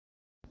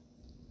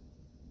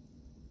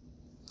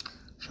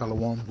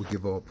Shalom, we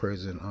give all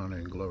praise and honor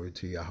and glory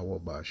to Yahweh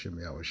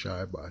Ba'ashem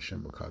Yahushai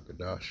Ba'ashem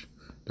B'Kakadash.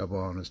 Double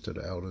honors to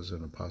the elders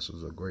and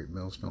apostles of Great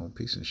Millstone.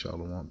 Peace and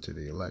shalom to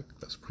the elect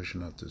that's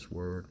pushing out this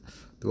word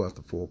throughout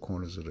the four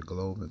corners of the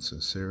globe in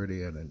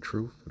sincerity and in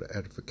truth for the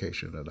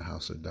edification of the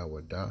house of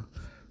Dawadah.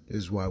 This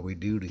is why we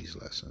do these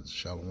lessons.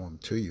 Shalom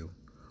to you.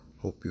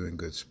 Hope you're in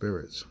good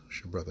spirits.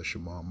 It's your brother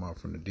Shamar Mar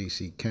from the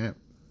DC camp.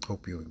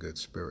 Hope you're in good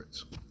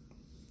spirits.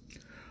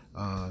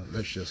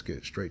 Let's just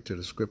get straight to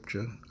the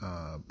scripture.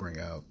 Bring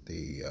out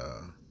the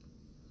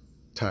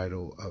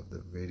title of the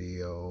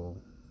video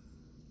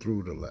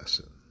through the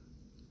lesson.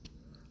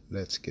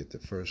 Let's get the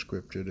first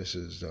scripture. This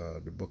is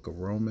the book of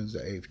Romans, the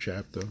 8th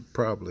chapter.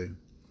 Probably,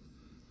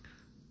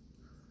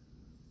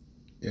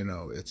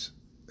 it's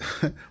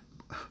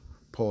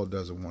Paul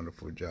does a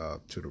wonderful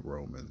job to the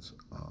Romans.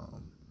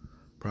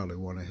 Probably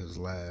one of his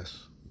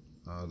last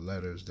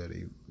letters that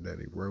he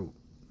wrote.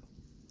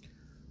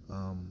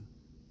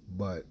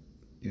 But,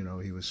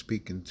 he was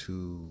speaking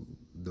to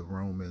the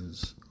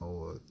Romans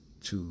or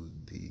to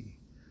the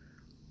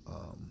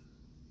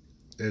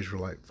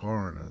Israelite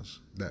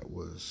foreigners that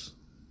was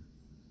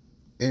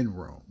in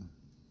Rome,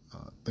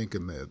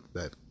 thinking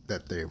that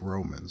they're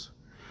Romans.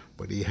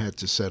 But he had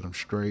to set them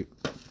straight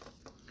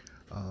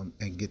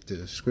and get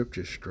the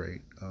scripture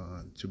straight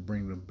to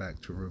bring them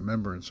back to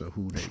remembrance of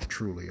who they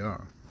truly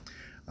are.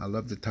 I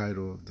love the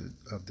title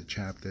of the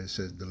chapter. It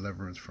says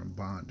deliverance from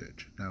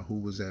bondage. Now, who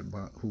was in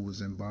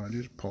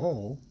bondage?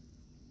 Paul,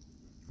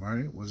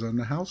 right, was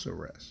under house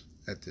arrest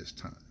at this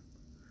time,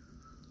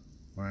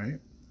 right?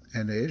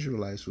 And the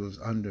Israelites was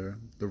under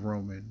the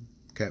Roman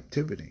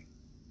captivity,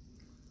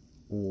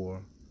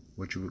 or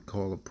what you would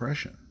call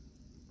oppression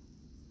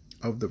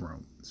of the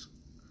Romans.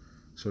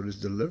 So this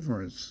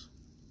deliverance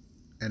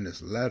and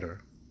this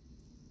letter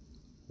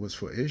was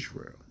for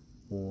Israel,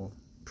 or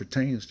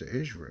pertains to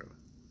Israel.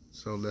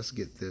 So let's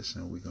get this,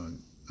 and we're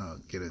going to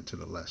get into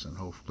the lesson.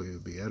 Hopefully it'll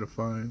be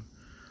edifying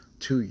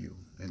to you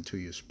and to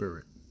your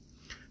spirit.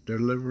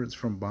 Deliverance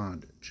from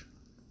bondage.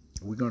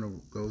 We're going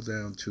to go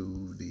down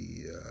to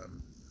the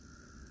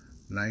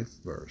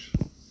 9th verse.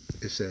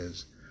 It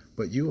says,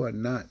 but you are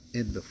not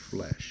in the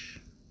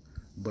flesh,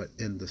 but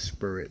in the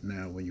spirit.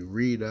 Now, when you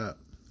read up,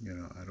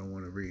 I don't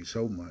want to read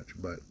so much,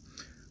 but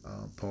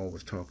Paul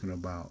was talking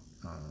about,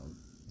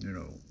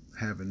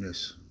 having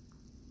this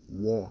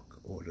walk,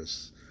 or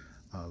this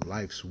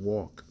life's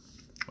walk,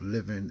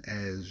 living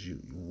as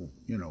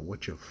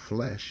what your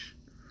flesh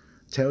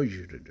tells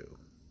you to do,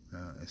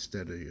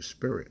 instead of your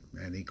spirit.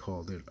 And he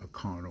called it a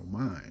carnal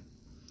mind,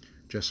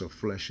 just a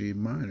fleshy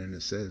mind. And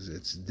it says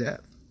it's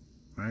death,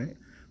 right?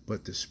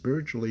 But the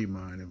spiritually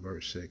mind in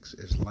verse 6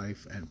 is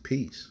life and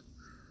peace.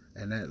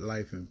 And that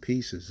life and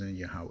peace is in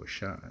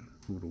Yahushai,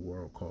 who the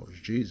world calls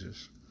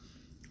Jesus.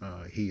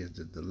 He is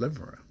the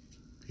deliverer.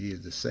 He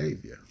is the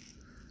savior.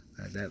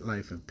 And that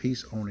life and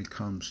peace only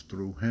comes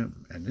through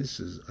him. And this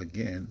is,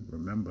 again,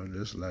 remember,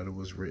 this letter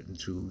was written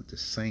to the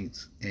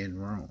saints in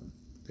Rome,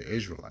 the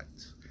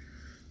Israelites.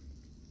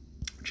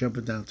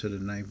 Jumping down to the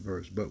 9th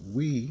verse. But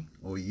we,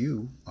 or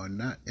you, are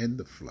not in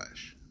the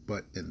flesh,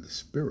 but in the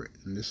spirit.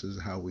 And this is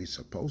how we're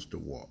supposed to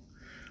walk.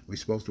 We're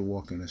supposed to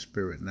walk in the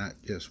spirit,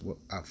 not just what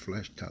our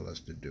flesh tells us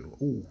to do.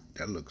 Ooh,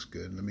 that looks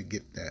good. Let me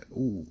get that.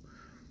 Ooh,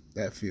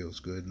 that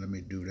feels good. Let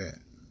me do that.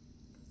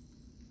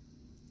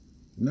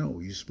 No,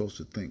 you're supposed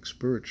to think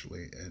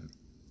spiritually, and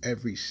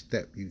every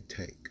step you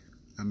take,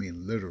 I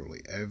mean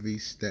literally every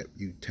step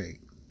you take,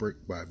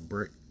 brick by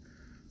brick,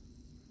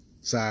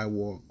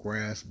 sidewalk,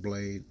 grass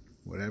blade,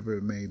 whatever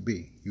it may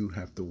be, you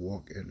have to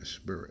walk in the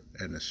spirit.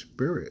 And the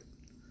spirit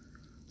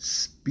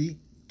speak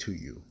to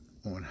you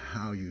on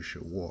how you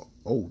should walk.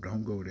 Oh,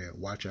 don't go there.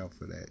 Watch out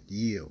for that.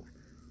 Yield.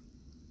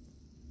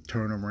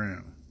 Turn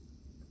around.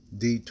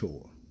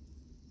 Detour.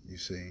 You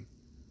see?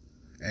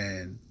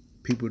 And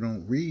people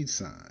don't read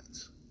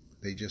signs.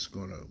 They just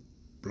going to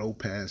blow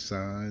past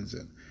signs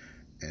and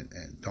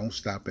don't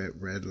stop at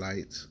red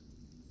lights.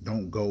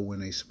 Don't go when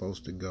they're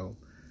supposed to go.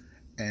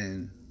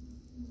 And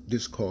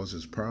this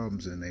causes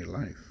problems in their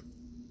life.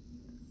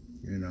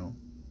 You know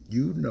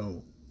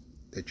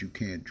that you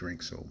can't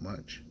drink so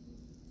much,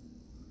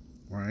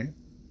 right?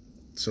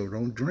 So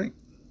don't drink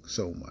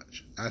so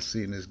much. I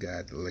seen this guy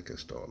at the liquor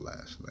store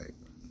last night,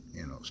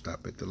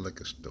 stop at the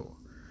liquor store.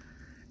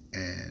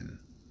 And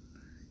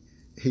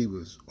he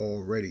was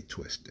already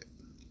twisted.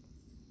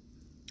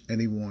 And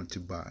he wanted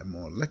to buy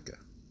more liquor.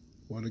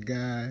 Well, the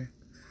guy,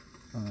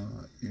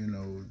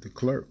 the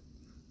clerk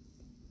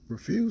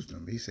refused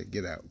him. He said,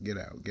 get out, get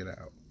out, get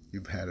out.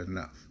 You've had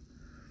enough.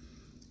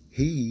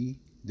 He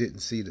didn't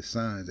see the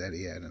signs that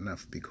he had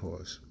enough,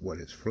 because what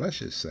his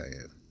flesh is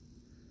saying,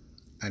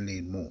 I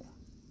need more.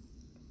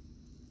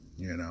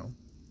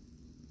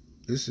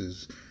 This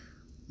is,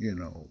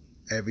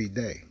 every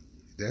day.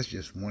 That's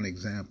just one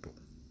example.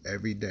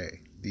 Every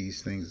day,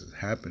 these things is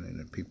happening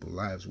in people's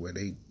lives where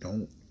they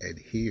don't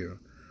adhere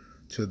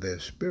to their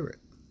spirit,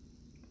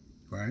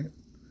 right?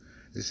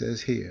 It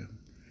says here,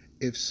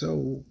 if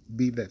so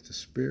be that the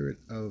spirit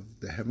of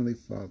the Heavenly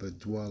Father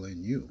dwell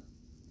in you.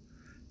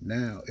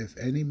 Now, if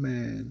any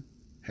man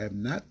have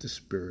not the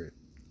spirit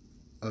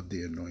of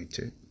the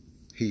anointed,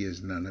 he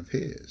is none of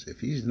his. If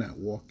he's not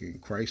walking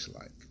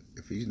Christ-like,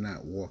 if he's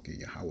not walking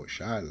Yahweh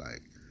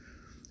Shai-like,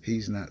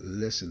 he's not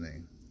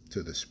listening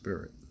to the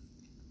spirit.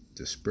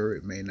 The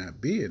spirit may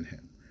not be in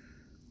him.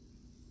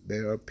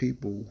 There are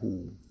people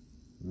who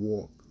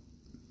walk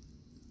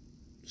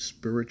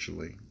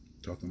spiritually,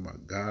 talking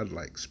about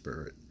God-like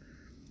spirit,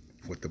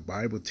 what the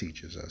Bible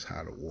teaches us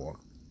how to walk,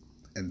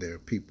 and there are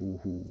people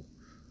who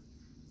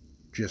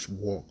just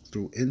walk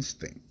through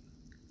instinct.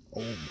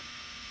 Oh,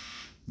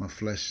 my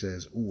flesh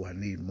says, ooh, I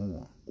need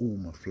more. Ooh,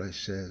 my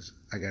flesh says,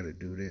 I got to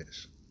do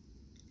this.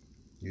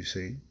 You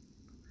see?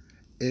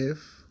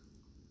 If,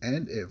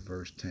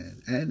 verse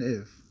 10, and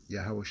if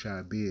Yahweh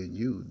Shai be in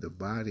you, the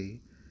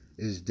body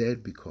is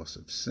dead because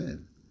of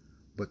sin,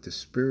 but the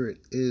spirit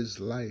is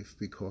life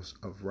because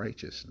of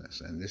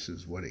righteousness. And this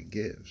is what it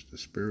gives. The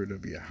spirit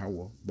of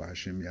Yahweh, by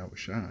Hashem Yahweh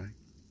Shai,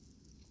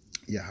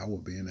 Yahweh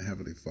being the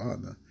Heavenly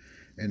Father,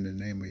 in the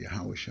name of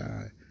Yahweh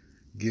Shai,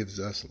 gives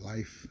us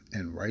life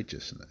and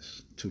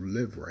righteousness, to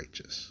live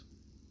righteous.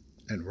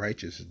 And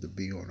righteous is to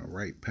be on a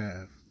right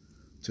path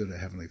to the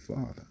Heavenly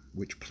Father,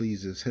 which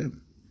pleases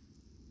Him.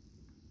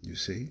 You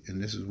see?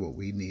 And this is what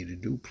we need to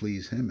do,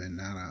 please Him and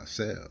not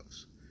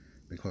ourselves,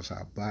 because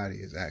our body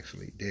is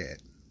actually dead.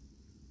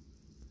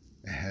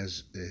 It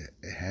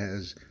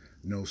has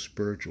no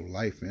spiritual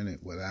life in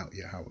it without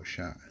Yahweh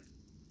Shai.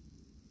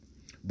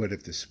 But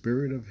if the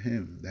spirit of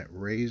him that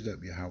raised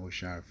up Yahweh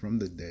Shai from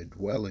the dead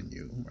dwell in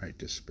you, right,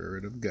 the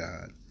spirit of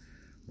God,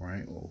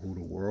 right, or who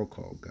the world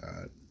called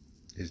God,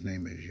 his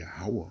name is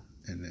Yahweh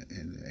in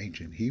the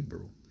ancient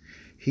Hebrew,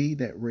 he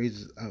that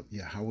raises up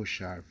Yahweh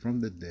Shai from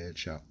the dead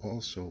shall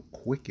also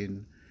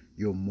quicken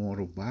your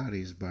mortal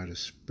bodies by the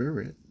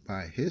spirit,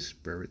 by his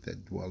spirit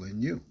that dwell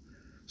in you.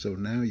 So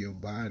now your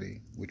body,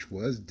 which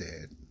was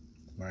dead,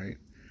 right,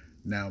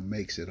 now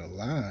makes it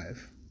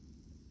alive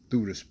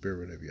through the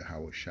spirit of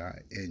Yahweh Shai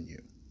in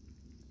you.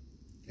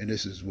 And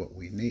this is what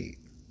we need.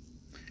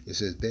 It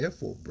says,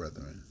 therefore,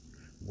 brethren,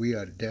 we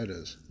are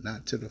debtors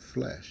not to the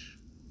flesh,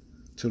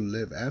 to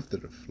live after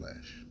the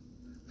flesh.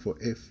 For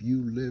if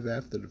you live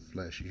after the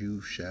flesh,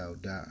 you shall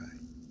die.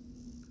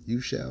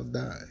 You shall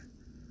die.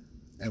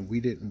 And we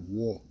didn't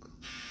walk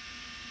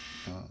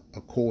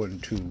according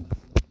to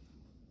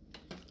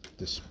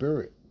the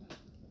spirit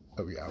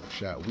of Yahweh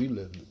Shai. We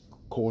live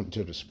according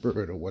to the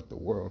spirit of what the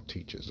world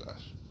teaches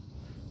us.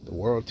 The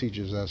world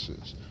teaches us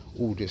is,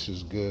 ooh, this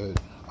is good.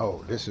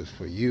 Oh, this is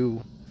for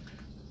you.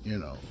 You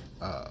know,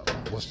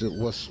 what's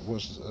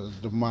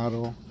the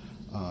motto?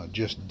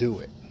 Just do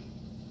it,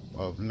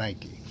 of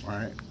Nike,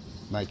 right?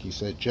 Nike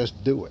said,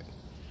 just do it.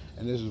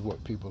 And this is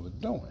what people are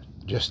doing,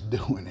 just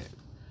doing it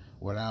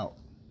without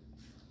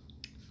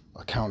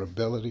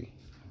accountability,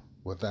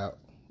 without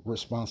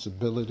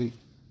responsibility,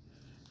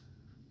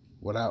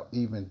 without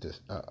even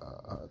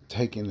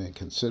taking in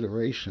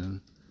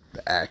consideration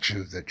the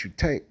actions that you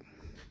take.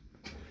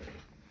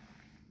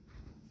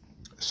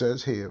 It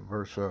says here,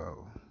 verse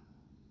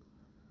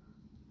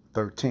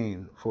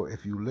 13, for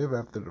if you live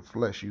after the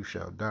flesh, you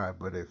shall die.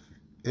 But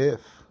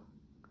if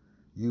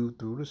you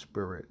through the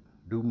spirit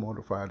do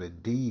mortify the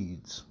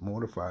deeds,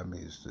 mortify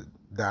means to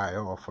die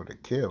off or to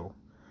kill,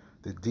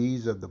 the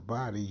deeds of the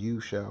body,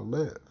 you shall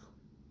live.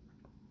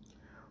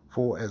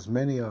 For as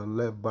many are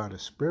led by the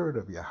spirit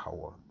of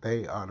Yahweh,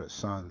 they are the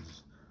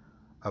sons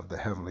of the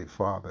Heavenly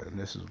Father. And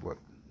this is what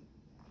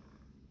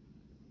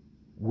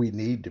we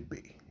need to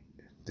be.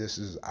 This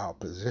is our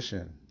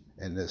position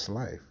in this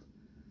life.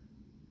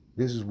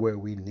 This is where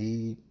we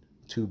need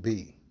to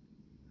be,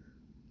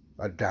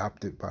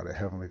 adopted by the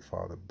Heavenly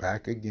Father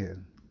back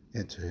again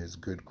into His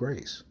good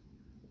grace.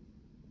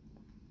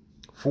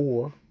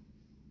 For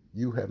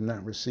you have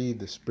not received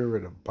the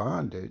spirit of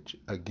bondage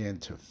again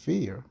to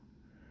fear,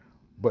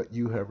 but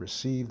you have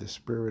received the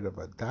spirit of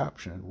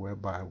adoption,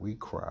 whereby we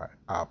cry,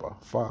 Abba,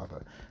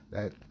 Father.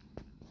 That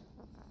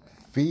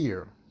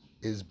fear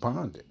is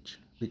bondage,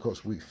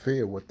 because we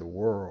fear what the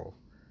world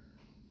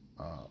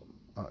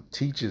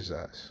teaches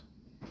us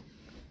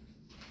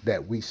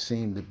that we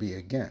seem to be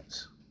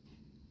against.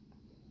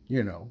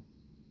 You know,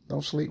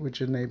 don't sleep with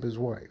your neighbor's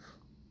wife.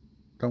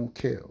 Don't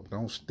kill.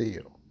 Don't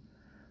steal.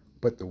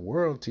 But the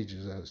world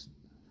teaches us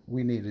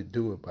we need to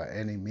do it by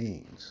any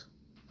means.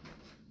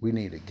 We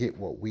need to get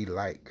what we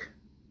like.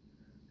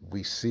 If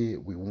we see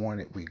it, we want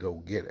it, we go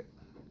get it.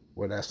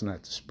 Well, that's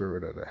not the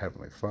spirit of the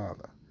Heavenly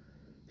Father.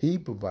 He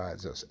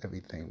provides us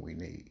everything we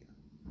need.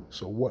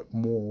 So what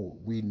more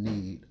we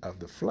need of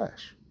the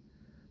flesh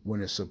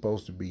when it's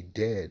supposed to be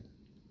dead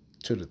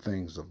to the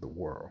things of the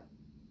world?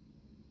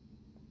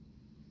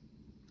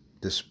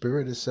 The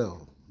Spirit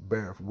itself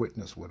beareth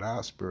witness with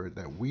our spirit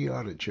that we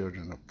are the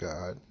children of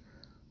God,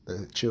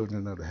 the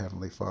children of the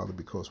Heavenly Father,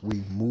 because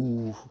we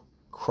move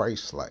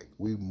Christ-like.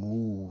 We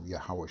move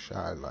Yahweh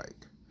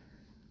Shai-like.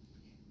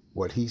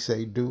 What He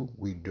say do,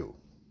 we do.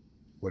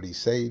 What He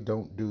say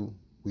don't do,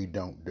 we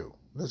don't do.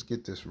 Let's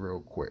get this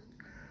real quick.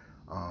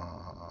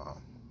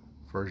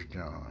 1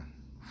 John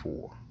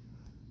 4.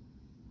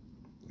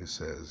 It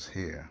says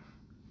here,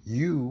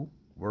 you,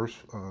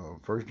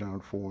 First John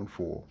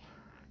 4:4.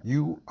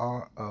 You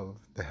are of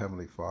the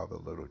Heavenly Father,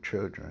 little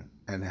children,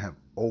 and have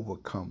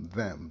overcome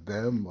them.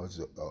 Them is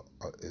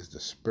the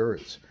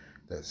spirits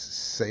that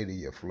say to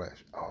your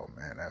flesh, "Oh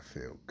man, I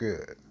feel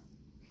good.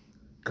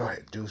 Go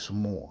ahead, do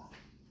some more."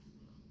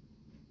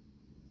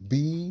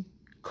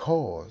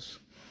 Because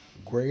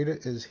greater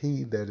is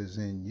He that is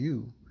in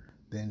you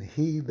than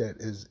he that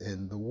is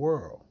in the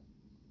world.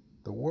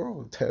 The world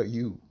will tell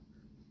you,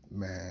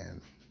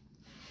 man,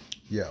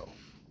 yo,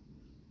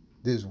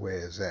 this is where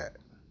it's at.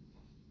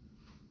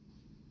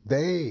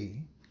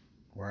 They,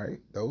 right,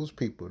 those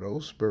people,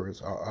 those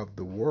spirits are of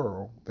the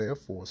world,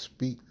 therefore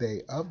speak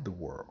they of the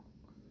world.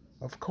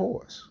 Of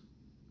course.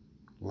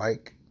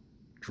 Like,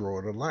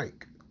 draw to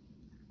like.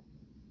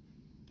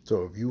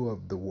 So if you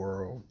of the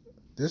world,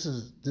 this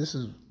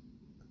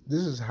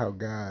is how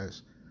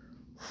guys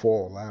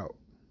fall out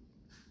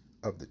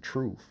of the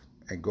truth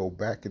and go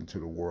back into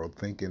the world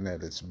thinking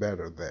that it's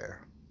better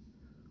there,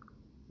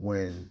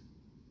 when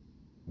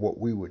what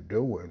we were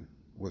doing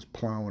was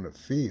plowing a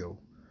field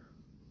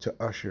to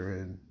usher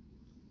in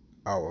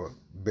our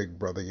big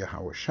brother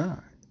Yahweh Shai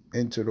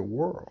into the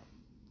world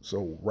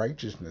so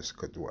righteousness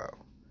could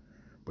dwell.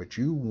 But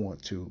you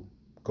want to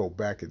go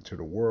back into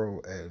the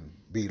world and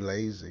be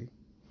lazy,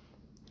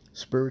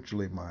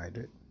 spiritually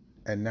minded,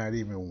 and not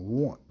even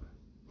want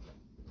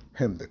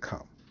him to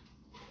come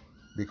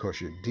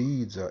because your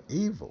deeds are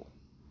evil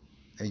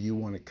and you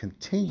want to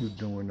continue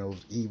doing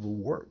those evil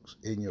works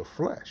in your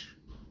flesh.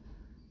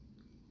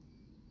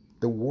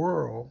 The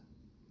world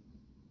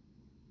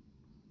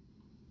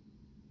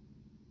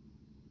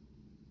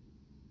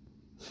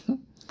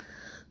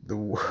the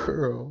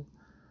world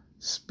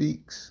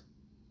speaks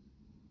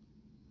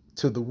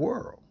to the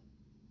world.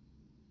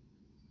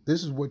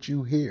 This is what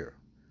you hear,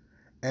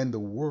 and the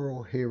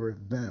world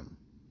heareth them.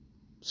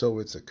 So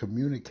it's a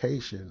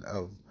communication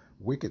of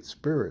wicked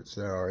spirits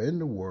that are in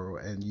the world,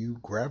 and you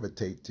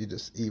gravitate to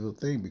this evil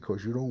thing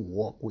because you don't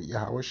walk with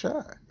Yahweh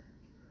Shai.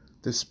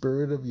 The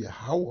spirit of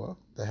Yahweh,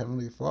 the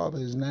Heavenly Father,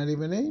 is not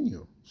even in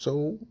you.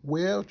 So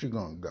where else you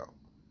gonna go?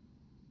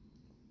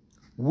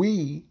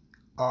 We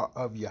are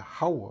of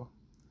Yahweh.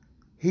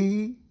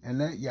 He,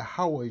 and that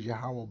Yahweh is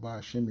Yahweh by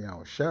Hashem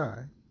Yahweh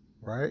Shai,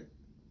 right?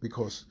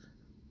 Because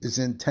it's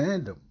in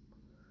tandem.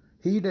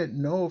 He that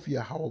knoweth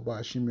Yahweh by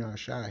Hashem Yahweh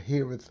Shai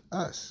heareth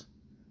us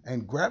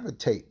and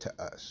gravitate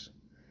to us.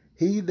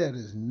 He that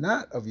is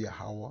not of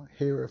Yahweh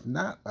heareth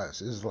not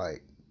us. It's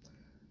like,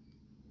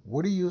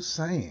 what are you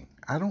saying?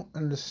 I don't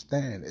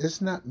understand.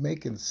 It's not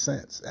making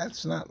sense.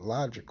 That's not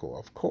logical.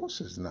 Of course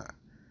it's not.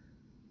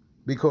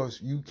 Because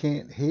you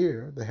can't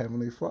hear the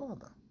Heavenly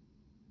Father.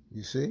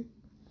 You see?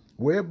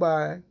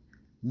 Whereby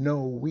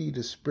know we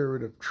the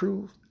spirit of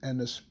truth and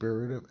the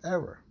spirit of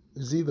error.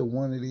 It's either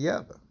one or the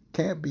other.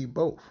 Can't be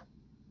both.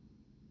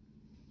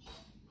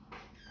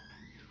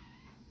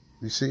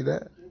 You see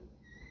that?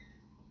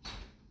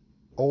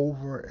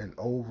 Over and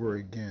over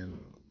again,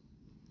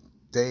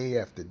 day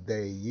after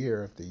day,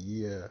 year after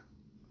year,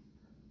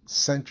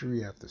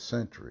 century after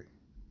century,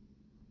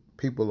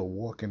 people are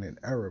walking in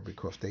error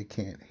because they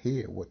can't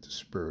hear what the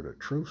spirit of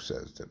truth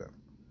says to them.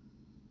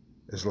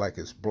 It's like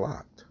it's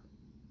blocked.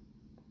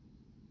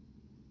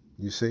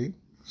 You see?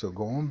 So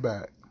going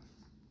back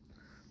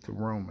to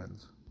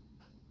Romans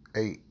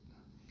 8,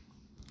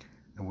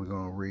 and we're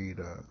going to read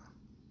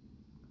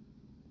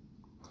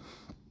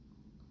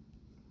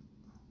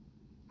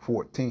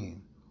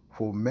 14.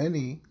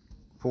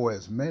 For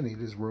as many,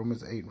 this is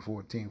Romans 8 and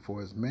 14,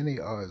 for as many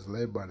are as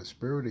led by the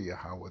Spirit of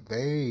Yahweh,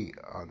 they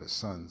are the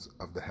sons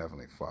of the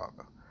Heavenly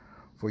Father.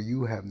 For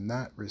you have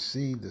not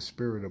received the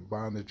spirit of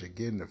bondage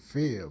again to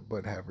fear,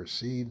 but have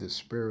received the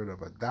spirit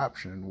of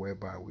adoption,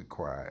 whereby we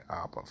cry,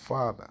 Abba,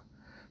 Father.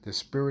 The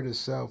Spirit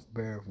itself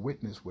beareth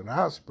witness with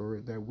our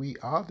spirit that we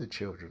are the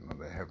children of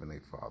the Heavenly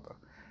Father.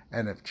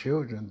 And if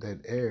children,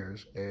 then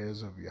heirs,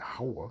 heirs of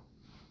Yahweh,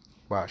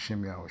 by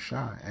Hashem Yahweh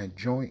Shai, and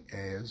joint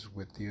heirs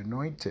with the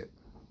anointed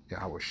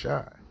Yahweh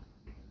Shai.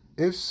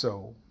 If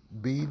so,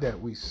 be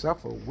that we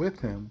suffer with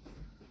him,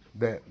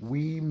 that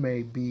we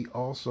may be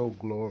also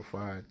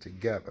glorified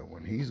together.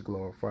 When he's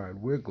glorified,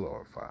 we're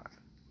glorified.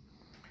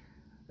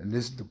 And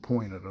this is the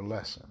point of the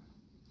lesson.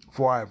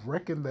 For I have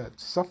reckoned that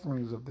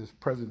sufferings of this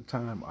present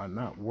time are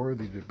not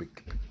worthy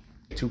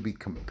to be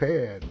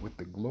compared with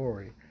the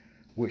glory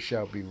which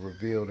shall be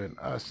revealed in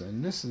us.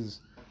 And this is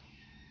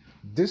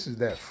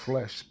that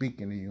flesh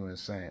speaking to you and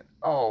saying,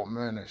 oh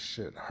man, that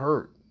shit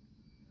hurt.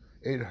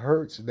 It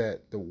hurts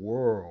that the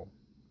world,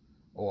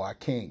 or I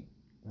can't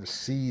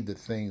receive the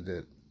things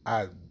that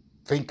I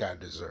think I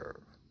deserve.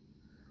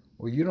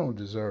 Well, you don't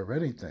deserve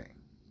anything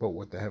but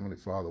what the Heavenly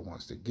Father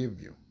wants to give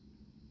you.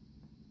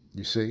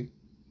 You see?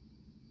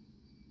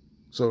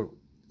 So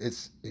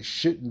it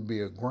shouldn't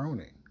be a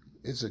groaning.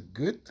 It's a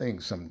good thing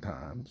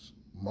sometimes,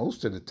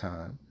 most of the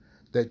time,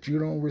 that you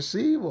don't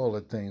receive all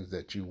the things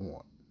that you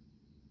want.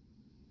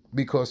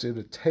 Because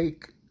it'll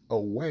take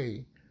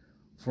away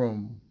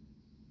from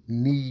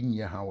needing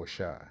Yahweh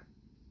Shai,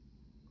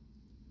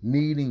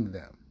 needing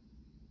them.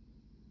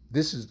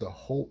 This is the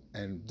hope,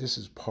 and this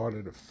is part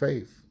of the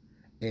faith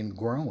in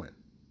growing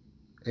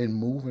and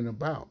moving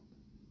about.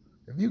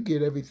 If you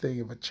get everything,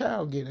 if a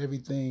child get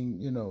everything,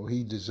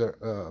 he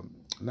deserve,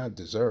 not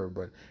deserve,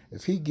 but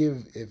if he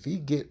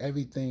get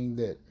everything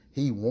that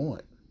he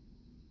want,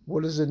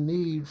 what is the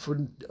need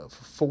for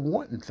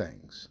wanting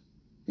things?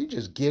 He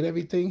just get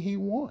everything he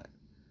want.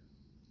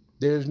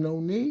 There's no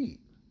need.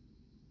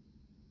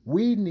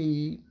 We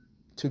need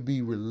to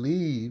be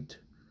relieved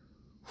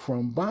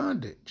from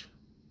bondage.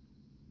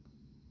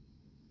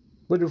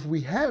 But if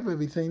we have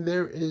everything,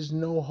 there is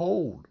no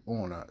hold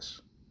on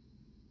us.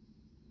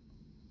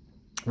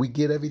 We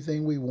get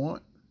everything we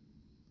want.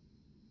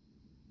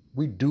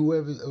 We do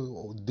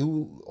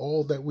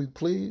all that we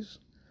please.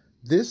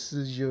 This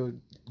is your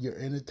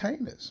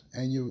entertainers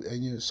and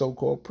your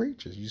so-called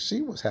preachers. You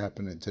see what's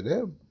happening to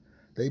them.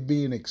 They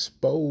being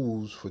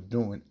exposed for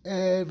doing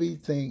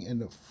everything in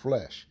the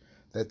flesh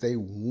that they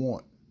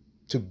want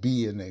to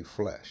be in their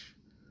flesh.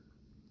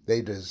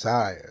 They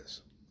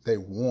desires, they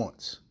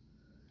wants,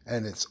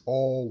 and it's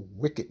all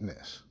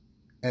wickedness,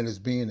 and it's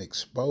being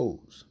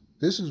exposed.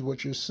 This is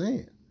what you're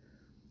seeing.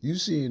 You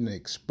seeing the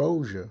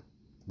exposure,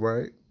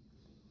 right?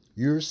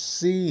 You're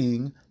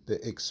seeing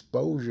the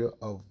exposure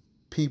of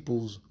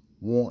people's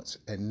wants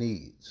and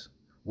needs,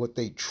 what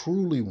they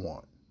truly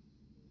want.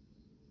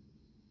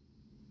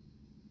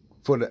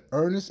 For the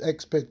earnest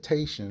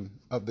expectation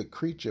of the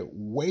creature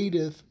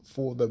waiteth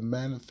for the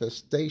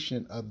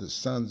manifestation of the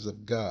sons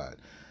of God.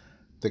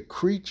 The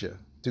creature,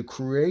 the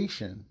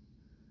creation,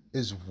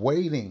 is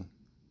waiting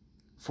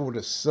for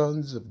the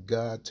sons of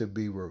God to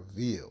be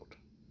revealed.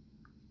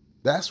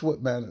 That's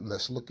what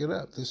let's look it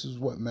up. This is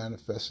what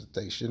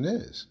manifestation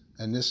is.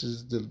 And this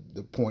is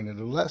the point of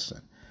the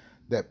lesson.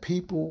 That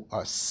people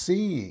are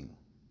seeing,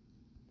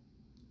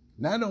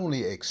 not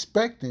only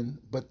expecting,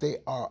 but they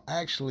are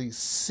actually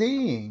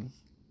seeing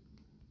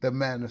the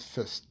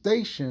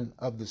manifestation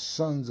of the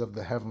sons of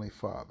the Heavenly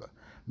Father.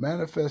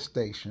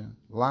 Manifestation,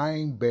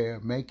 lying bare,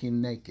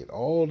 making naked.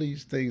 All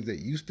these things that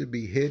used to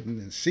be hidden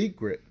in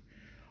secret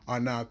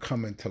are now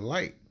coming to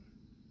light.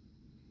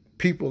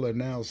 People are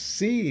now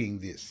seeing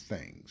these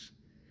things.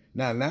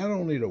 Now, not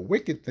only the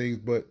wicked things,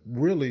 but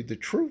really the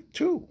truth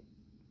too.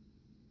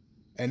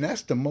 And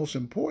that's the most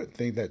important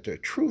thing, that the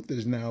truth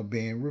is now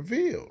being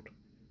revealed.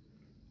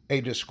 A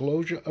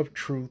disclosure of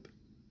truth,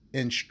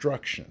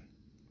 instruction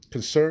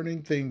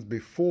concerning things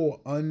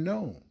before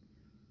unknown,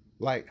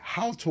 like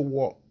how to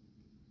walk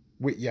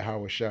with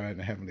Yahweh Shai and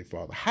the Heavenly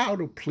Father, how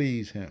to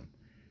please Him.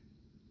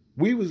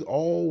 We was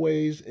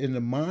always in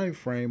the mind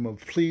frame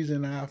of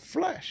pleasing our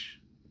flesh,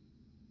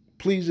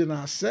 pleasing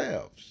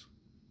ourselves.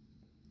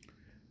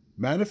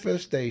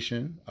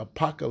 Manifestation,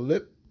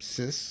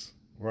 apocalypsis,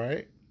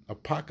 right?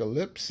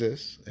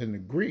 Apocalypsis in the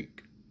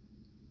Greek.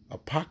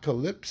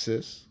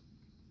 Apocalypsis,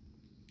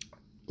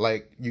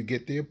 like you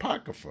get the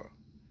Apocrypha,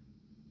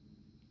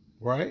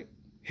 right?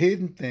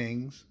 Hidden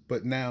things,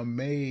 but now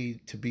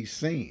made to be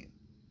seen,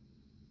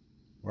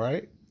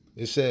 right?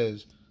 It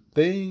says,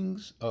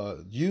 things,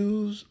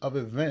 use of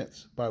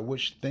events by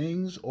which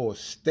things or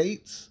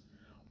states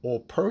or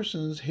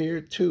persons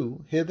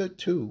hitherto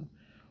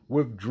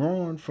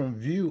withdrawn from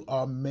view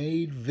are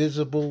made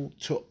visible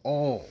to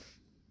all.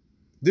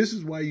 This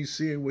is why you're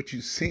seeing what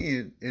you're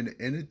seeing in the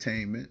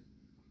entertainment,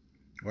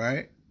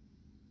 right?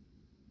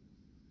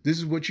 This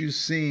is what you're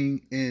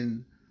seeing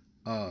in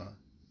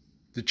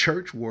the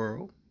church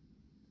world.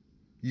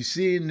 You're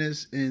seeing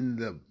this in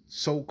the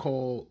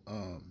so-called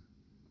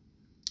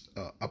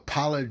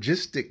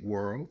apologistic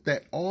world,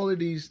 that all of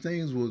these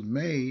things was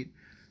made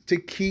to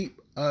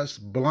keep us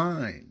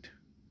blind,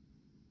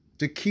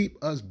 to keep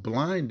us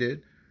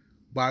blinded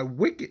by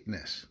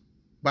wickedness,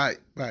 by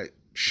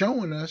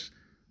showing us,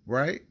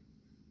 right?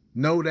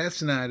 No,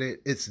 that's not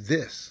it. It's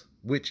this,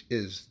 which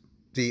is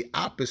the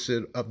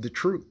opposite of the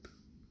truth.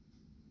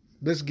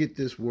 Let's get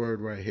this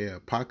word right here,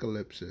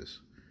 apocalypsis.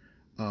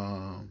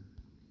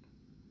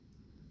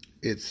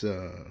 It's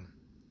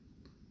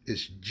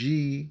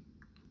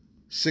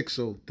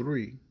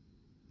G603.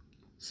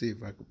 See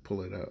if I can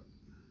pull it up.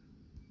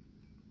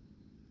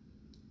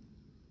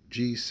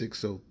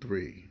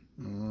 G603.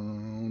 I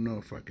don't know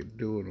if I could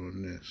do it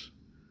on this.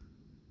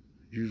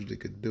 Usually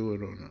could do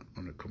it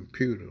on a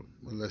computer,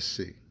 but let's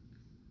see.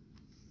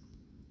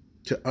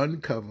 To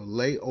uncover,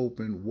 lay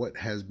open what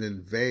has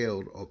been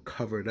veiled or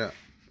covered up.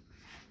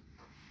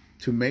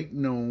 To make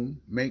known,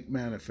 make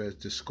manifest,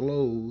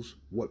 disclose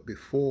what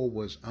before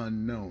was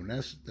unknown.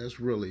 That's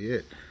really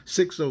it.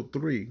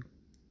 603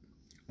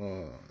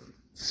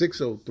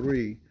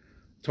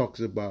 talks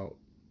about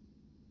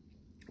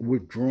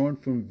withdrawn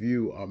from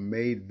view are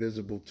made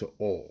visible to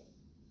all.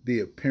 The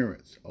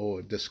appearance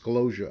or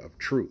disclosure of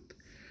truth.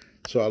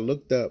 So I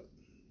looked up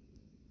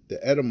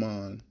the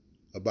etymon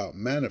about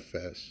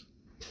manifest.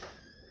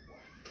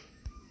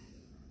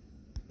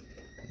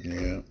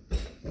 Yeah,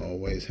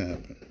 always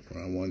happen.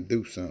 When I want to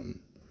do something,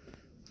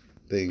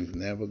 things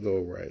never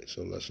go right.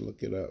 So let's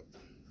look it up.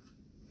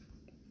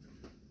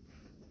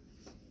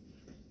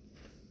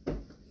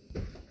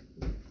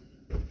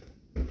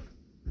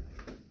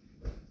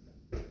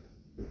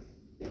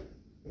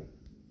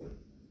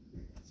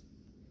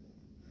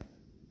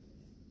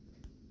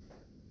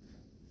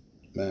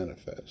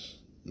 manifest.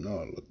 No,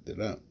 I looked it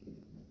up.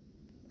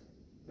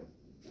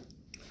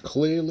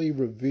 Clearly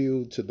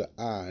revealed to the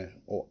eye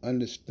or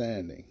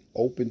understanding,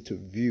 open to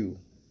view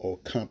or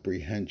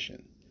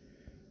comprehension.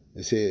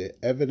 It said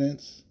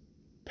evidence,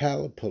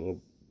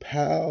 palpable,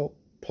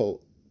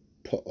 palpable,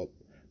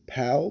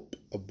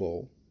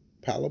 palpable,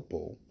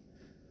 palpable,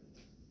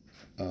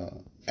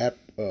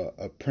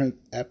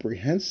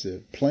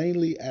 apprehensive,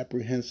 plainly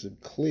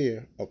apprehensive,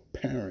 clear,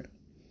 apparent,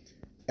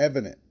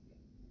 evident,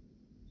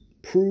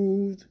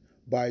 proved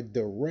by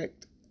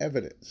direct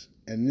evidence.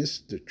 And this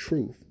is the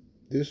truth.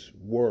 This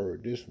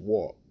word, this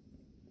walk,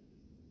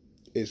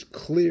 is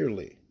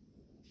clearly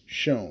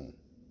shown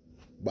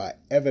by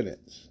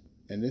evidence.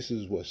 And this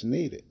is what's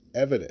needed,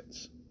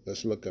 evidence.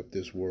 Let's look up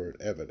this word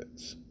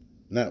evidence.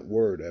 Not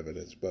word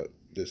evidence, but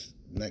this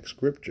next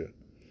scripture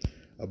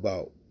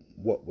about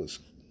what was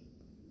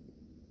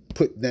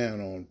put down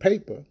on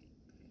paper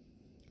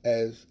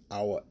as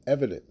our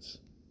evidence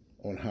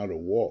on how to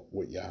walk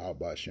with Yahweh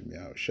Bashem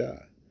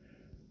Yahushua.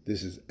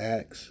 This is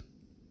Acts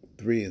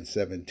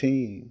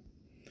 3:17.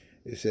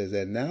 It says,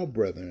 and now,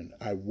 brethren,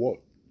 I wot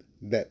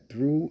that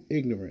through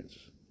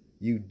ignorance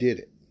you did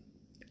it,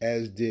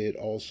 as did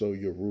also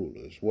your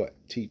rulers. What?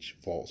 Teach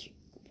false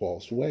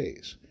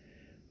ways.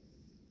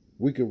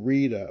 We could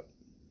read up,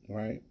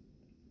 right?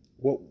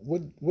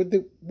 What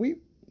did we?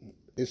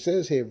 It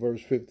says here,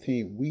 verse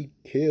 15, we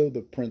killed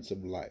the Prince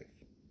of Life,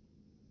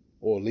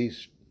 or at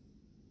least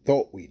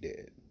thought we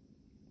did.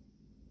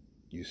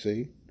 You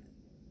see?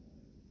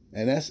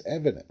 And that's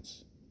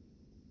evidence.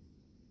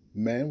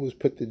 Man was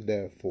put to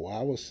death for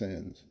our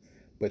sins,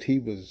 but he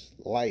was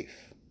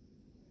life.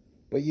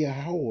 But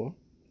Yahweh,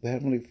 the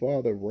Heavenly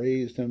Father,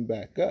 raised him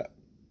back up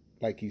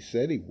like he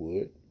said he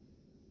would,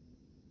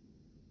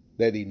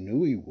 that he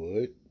knew he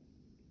would,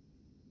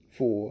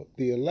 for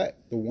the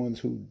elect, the ones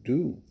who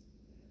do,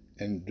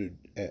 and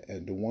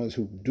the ones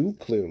who do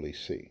clearly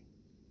see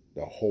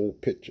the whole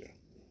picture.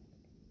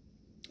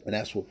 And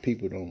that's what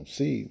people don't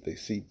see. They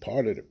see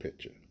part of the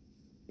picture.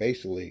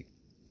 Basically,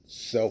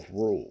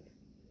 self-rule.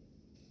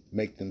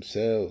 Make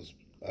themselves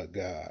a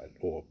god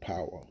or a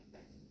power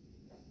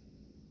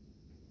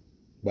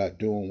by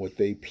doing what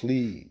they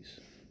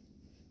please.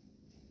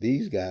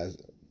 These guys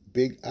are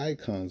big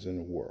icons in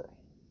the world.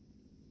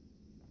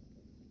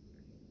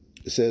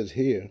 It says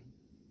here,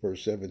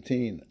 verse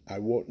 17, I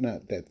wot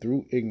not that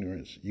through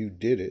ignorance you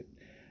did it,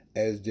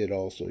 as did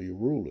also your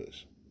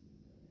rulers.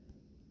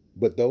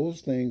 But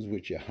those things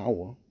which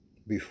Yahweh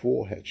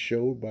before had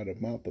showed by the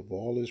mouth of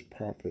all his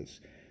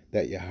prophets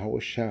that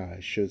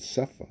Yahushua should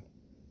suffer,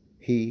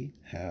 he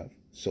have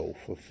so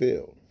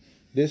fulfilled.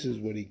 This is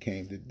what he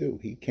came to do.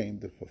 He came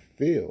to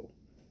fulfill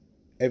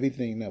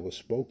everything that was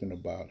spoken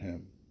about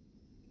him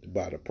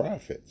by the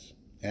prophets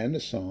and the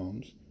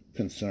Psalms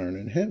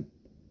concerning him.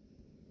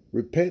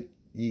 Repent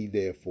ye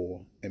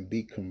therefore, and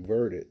be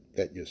converted,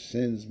 that your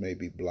sins may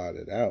be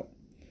blotted out,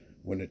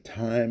 when the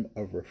time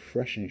of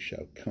refreshing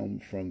shall come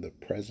from the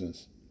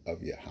presence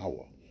of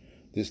Yahweh.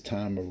 This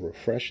time of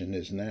refreshing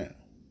is now.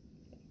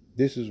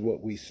 This is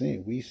what we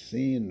seen. We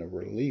seen the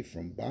relief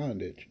from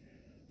bondage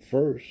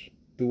first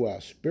through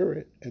our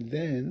spirit, and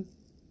then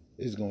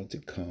is going to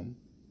come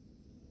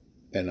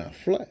in our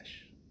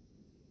flesh,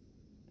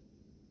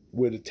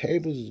 where the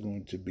tables is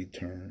going to be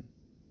turned,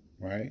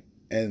 right?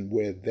 And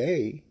where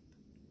they,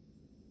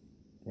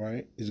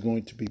 right, is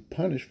going to be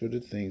punished for the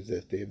things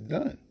that they've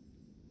done.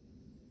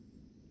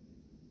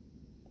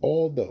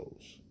 All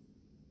those.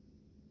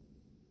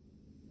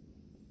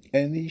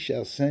 And he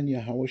shall send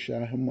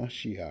Yahushua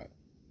HaMashiach,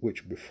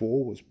 which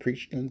before was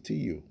preached unto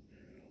you,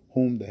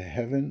 whom the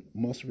heaven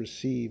must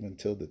receive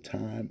until the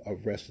time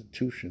of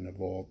restitution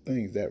of all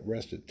things. That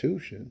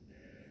restitution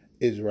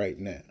is right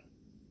now.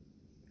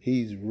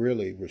 He's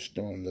really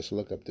restoring. Let's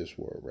look up this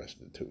word,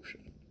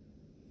 restitution.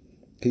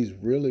 He's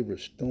really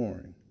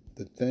restoring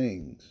the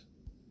things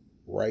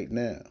right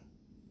now.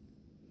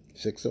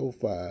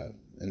 605,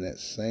 in that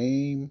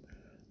same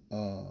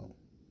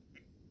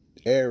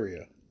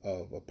area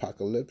of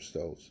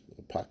apocalypsis.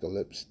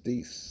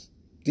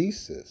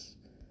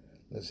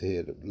 Let's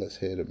hear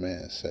the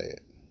man say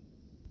it.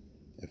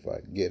 If I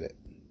get it.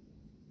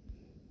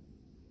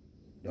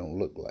 Don't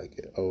look like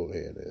it. Oh,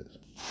 here it is.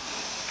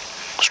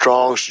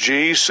 Strong's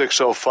G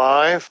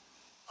 605.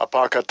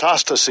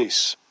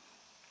 Apokatastasis.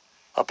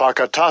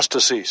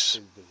 Apokatastasis.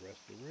 Is the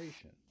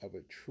restoration of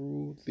a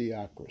true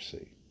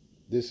theocracy.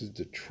 This is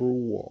the true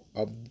walk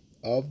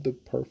of the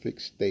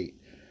perfect state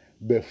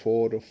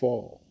before the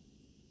fall.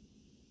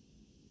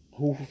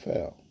 Who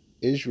fell?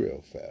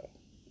 Israel fell.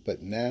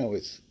 But now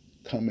it's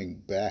coming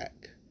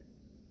back.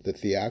 The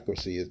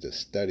theocracy is the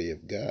study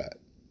of God.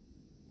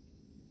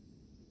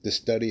 The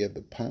study of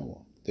the power.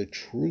 The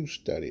true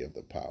study of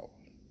the power.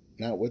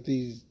 Not what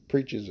these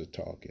preachers are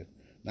talking.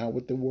 Not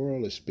what the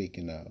world is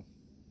speaking of.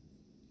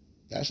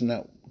 That's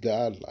not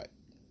God-like.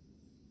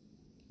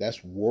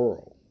 That's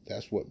world.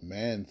 That's what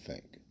man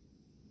think.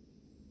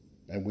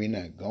 And we're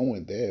not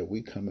going there.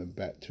 We're coming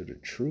back to the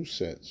true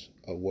sense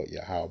of what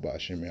Yahweh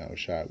Bashem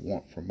Yahushua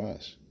want from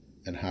us.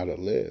 and how to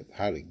live,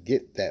 how to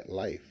get that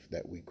life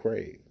that we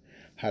crave,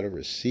 how to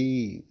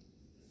receive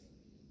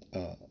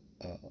uh,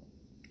 uh,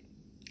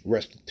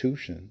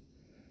 restitution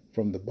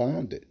from the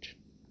bondage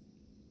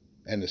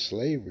and the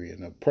slavery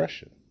and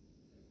oppression,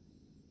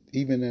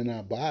 even in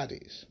our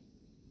bodies.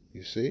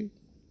 You see?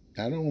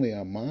 Not only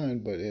our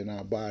mind, but in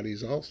our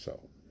bodies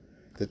also.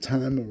 The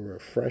time of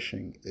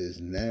refreshing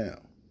is now.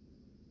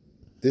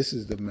 This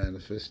is the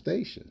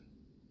manifestation.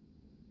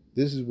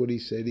 This is what he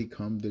said he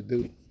come to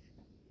do.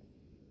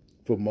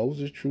 For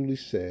Moses truly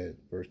said,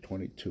 verse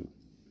 22,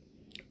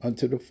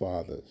 unto the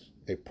fathers,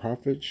 a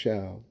prophet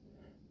shall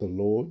the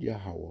Lord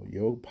Yahweh,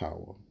 your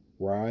power,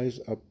 raise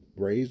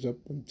up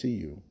unto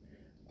you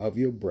of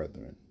your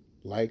brethren,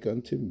 like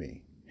unto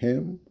me.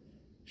 Him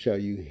shall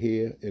you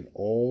hear in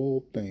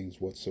all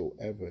things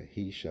whatsoever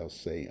he shall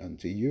say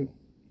unto you.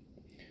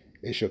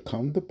 It shall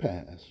come to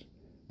pass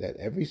that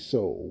every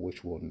soul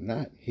which will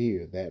not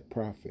hear that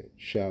prophet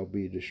shall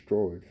be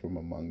destroyed from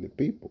among the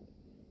people.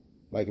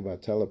 Like if I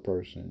tell a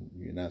person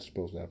you're not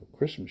supposed to have a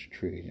Christmas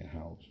tree in your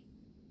house,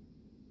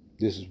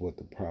 this is what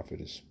the prophet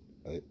is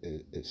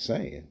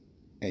saying,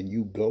 and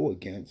you go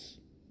against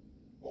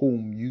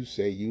whom you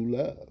say you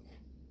love.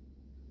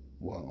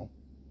 Well,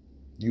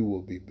 you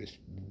will be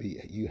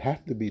you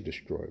have to be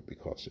destroyed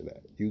because of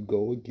that. You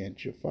go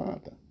against your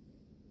father.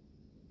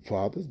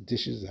 Father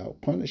dishes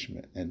out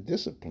punishment and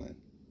discipline.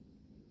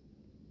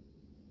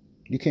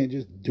 You can't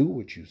just do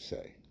what you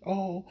say.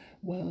 Oh,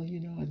 well,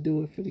 I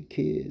do it for the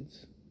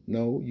kids.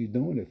 No, you're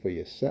doing it for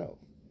yourself.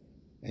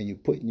 And you're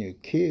putting your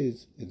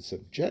kids in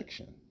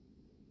subjection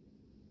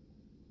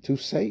to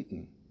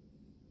Satan,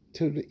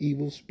 to the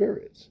evil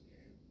spirits.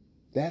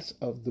 That's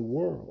of the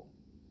world.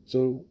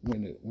 So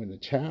when a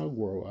child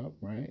grow up,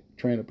 right,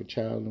 train up a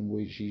child in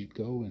which he should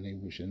go and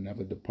he should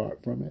never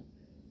depart from it.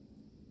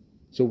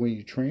 So when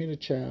you train a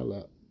child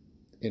up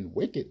in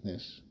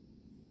wickedness,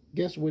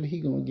 guess what he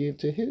going to give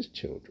to his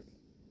children?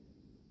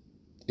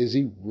 Is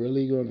he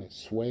really going to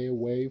sway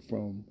away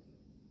from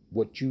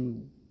what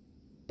you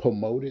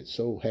promoted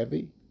so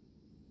heavy?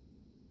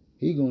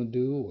 He going to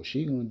do, or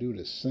she going to do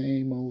the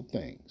same old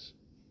things.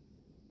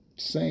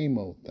 Same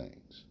old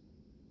things.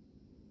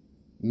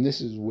 And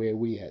this is where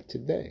we at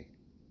today,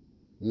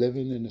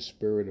 living in the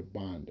spirit of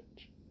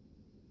bondage.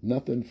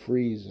 Nothing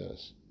frees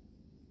us,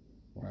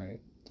 right,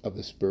 of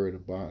the spirit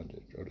of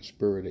bondage or the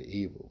spirit of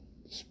evil,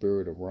 the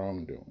spirit of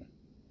wrongdoing.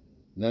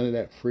 None of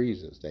that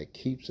frees us. That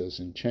keeps us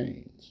in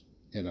chains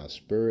in our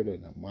spirit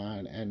and our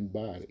mind and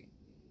body.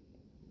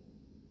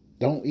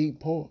 Don't eat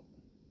pork.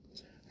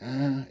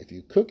 If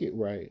you cook it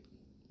right,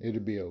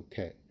 it'll be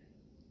okay.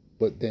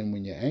 But then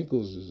when your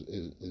ankles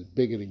is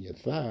bigger than your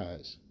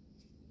thighs,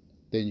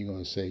 then you're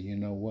going to say, you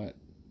know what?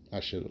 I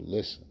should have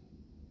listened.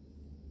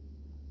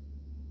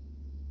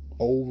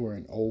 Over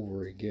and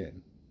over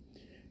again.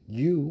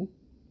 You,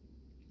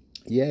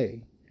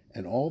 yea,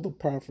 and all the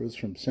prophets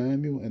from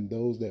Samuel and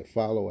those that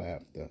follow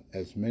after,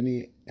 as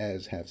many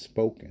as have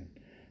spoken,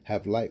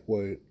 have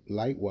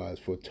likewise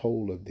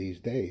foretold of these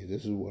days.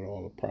 This is what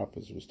all the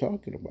prophets was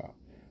talking about.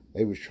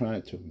 They was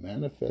trying to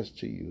manifest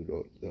to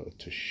you,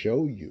 to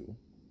show you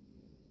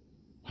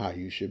how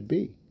you should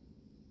be.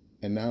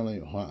 And not only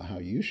how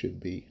you should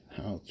be,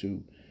 how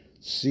to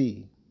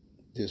see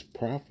this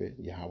prophet,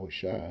 Yahweh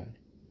Shai,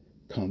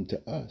 come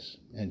to us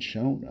and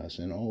shown us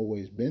and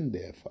always been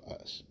there for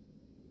us.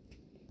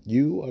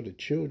 You are the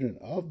children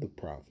of the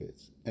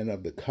prophets and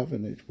of the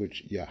covenant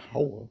which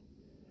Yahweh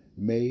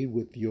made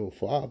with your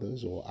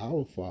fathers, or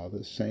our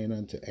fathers, saying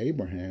unto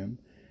Abraham,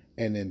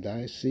 and in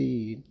thy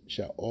seed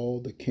shall all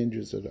the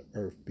kindreds of the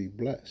earth be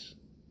blessed.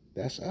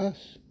 That's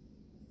us.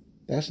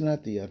 That's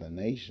not the other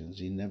nations.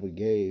 He never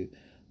gave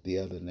the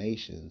other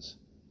nations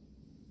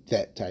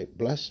that type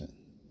blessing.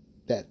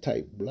 That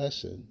type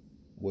blessing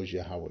was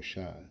Yahweh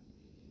Shai,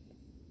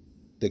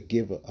 the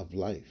giver of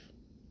life.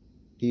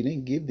 He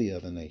didn't give the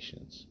other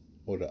nations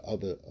or the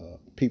other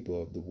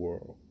people of the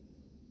world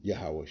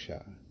Yahweh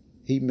Shai.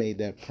 He made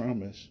that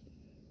promise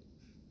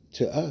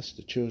to us,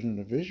 the children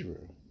of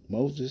Israel.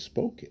 Moses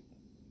spoke it.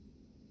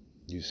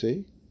 You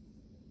see?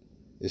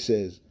 It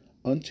says,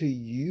 unto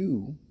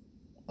you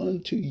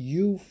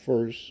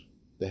first,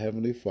 the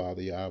Heavenly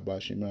Father, Yahweh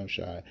Shem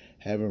Shai,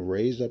 having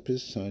raised up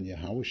his son,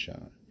 Yahweh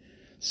Shai,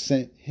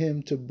 sent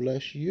him to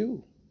bless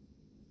you.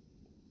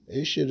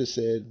 It should have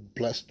said,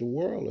 bless the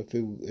world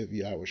if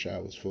Yahweh Shai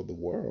was for the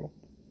world.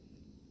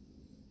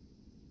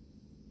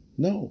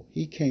 No,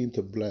 he came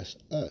to bless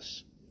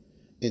us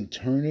in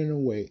turning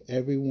away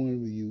every one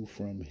of you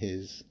from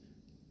his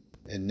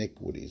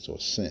iniquities or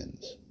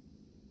sins.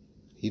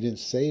 He didn't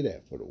say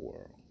that for the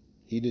world.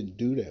 He didn't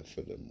do that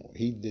for them.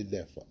 He did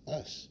that for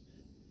us.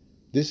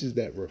 This is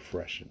that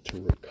refreshing,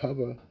 to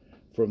recover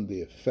from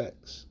the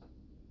effects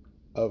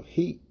of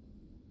heat.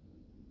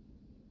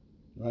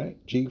 Right?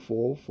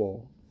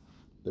 G404.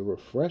 The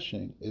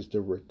refreshing is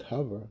to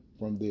recover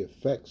from the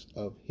effects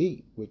of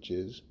heat, which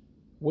is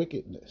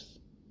wickedness.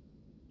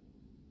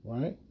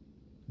 Right?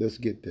 Let's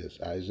get this.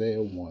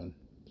 Isaiah 1.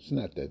 It's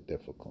not that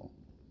difficult.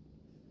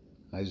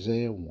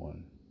 Isaiah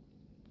 1.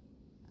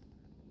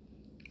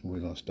 We're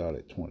going to start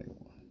at 21.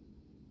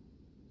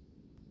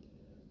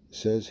 It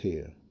says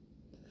here,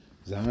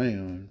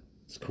 Zion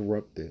is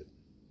corrupted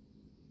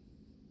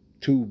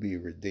to be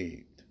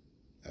redeemed.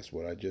 That's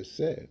what I just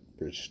said.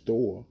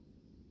 Restore,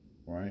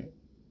 right,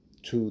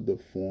 to the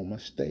former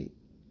state.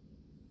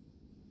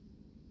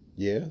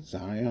 Yeah,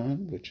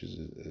 Zion, which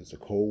is a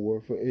code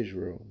word for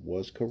Israel,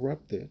 was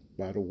corrupted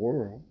by the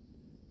world,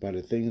 by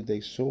the things they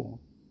saw,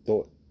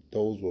 thought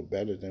those were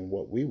better than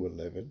what we were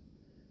living,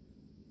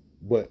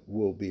 but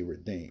will be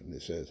redeemed.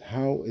 It says,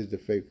 how is the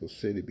faithful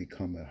city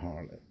become a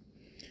harlot?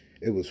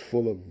 It was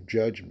full of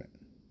judgment,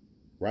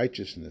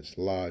 righteousness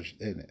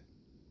lodged in it,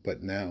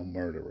 but now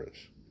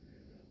murderers.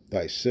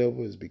 Thy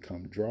silver is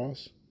become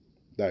dross,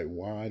 thy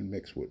wine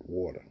mixed with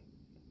water.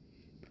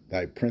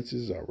 Thy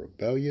princes are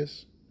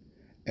rebellious,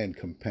 and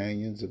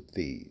companions of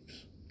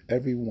thieves.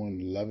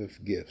 Everyone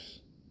loveth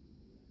gifts,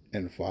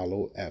 and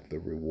follow after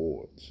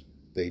rewards.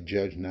 They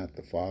judge not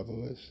the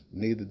fatherless,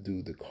 neither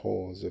do the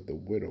cause of the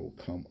widow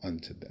come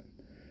unto them.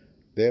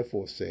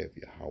 Therefore saith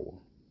Yahweh,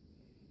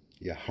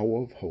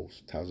 Yahweh of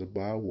hosts,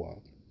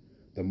 Tazabawah,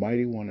 the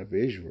mighty one of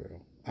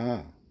Israel,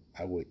 I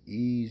will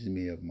ease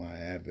me of my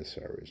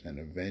adversaries, and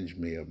avenge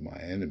me of my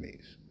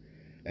enemies.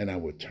 And I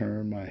will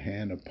turn my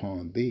hand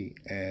upon thee,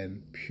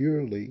 and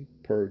purely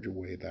purge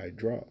away thy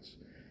dross,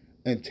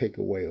 and take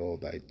away all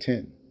thy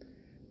tin.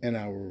 And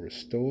I will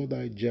restore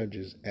thy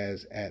judges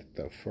as at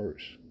the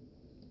first.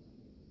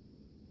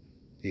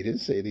 He didn't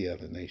say the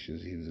other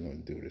nations he was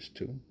going to do this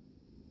to.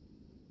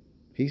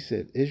 He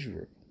said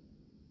Israel.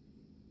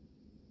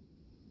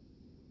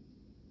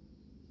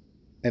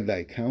 And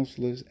thy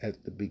counselors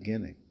at the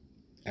beginning.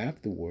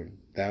 Afterward,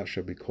 thou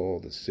shalt be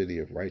called the city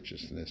of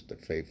righteousness, the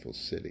faithful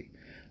city.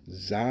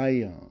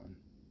 Zion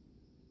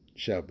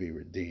shall be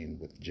redeemed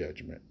with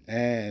judgment,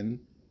 and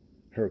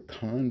her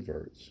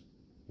converts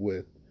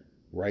with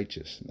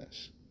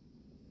righteousness.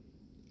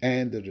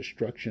 And the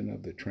destruction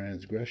of the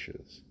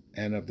transgressors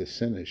and of the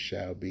sinners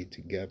shall be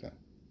together.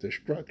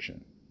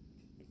 Destruction.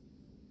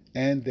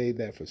 And they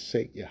that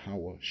forsake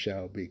Yahweh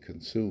shall be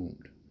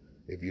consumed.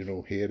 If you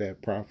don't hear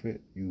that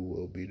prophet, you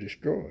will be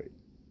destroyed.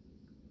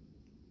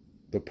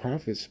 The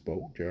prophet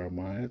spoke.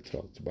 Jeremiah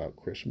talked about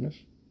Christmas.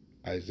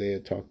 Isaiah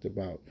talked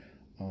about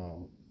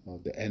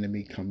the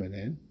enemy coming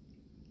in.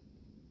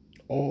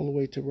 All the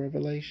way to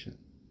Revelation.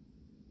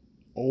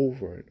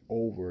 Over and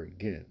over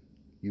again,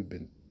 you've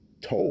been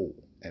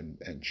told and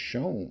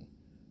shown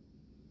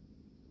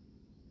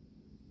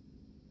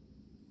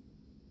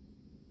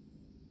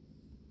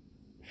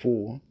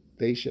for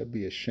they shall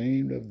be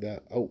ashamed of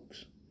the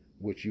oaks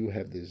which you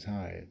have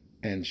desired,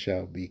 and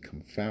shall be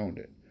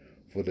confounded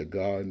for the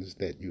gardens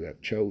that you have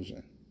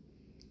chosen.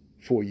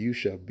 For you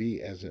shall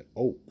be as an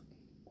oak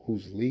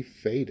whose leaf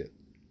fadeth,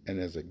 and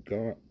as a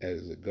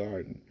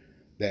garden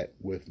that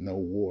with no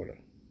water.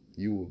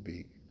 You will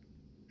be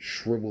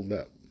shriveled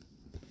up.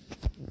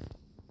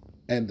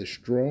 And the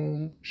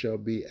strong shall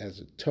be as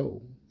a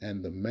tow,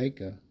 and the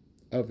maker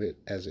of it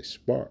as a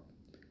spark,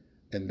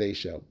 and they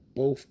shall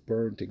both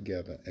burn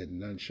together, and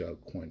none shall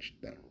quench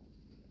them.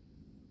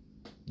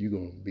 You're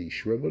going to be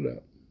shriveled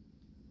up,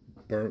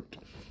 burnt,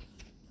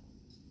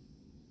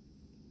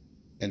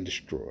 and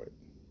destroyed.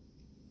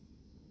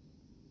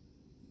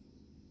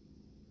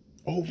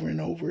 Over and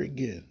over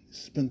again,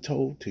 it's been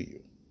told to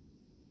you.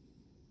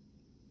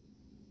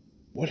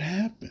 What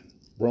happened?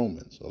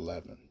 Romans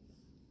 11.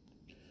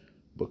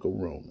 Book of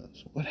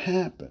Romans. What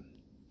happened?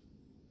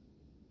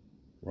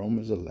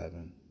 Romans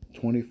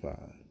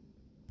 11:25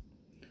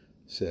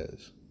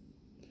 says,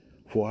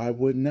 for I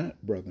would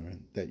not,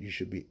 brethren, that you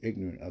should be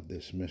ignorant of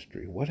this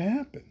mystery. What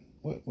happened?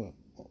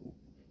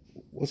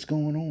 What's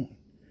going on?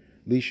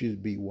 Lest you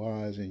be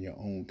wise in your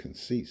own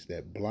conceits,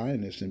 that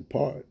blindness in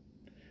part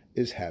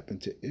is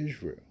happened to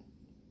Israel.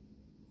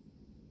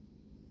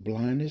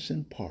 Blindness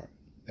in part.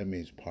 That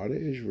means part of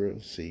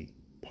Israel see,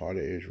 part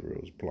of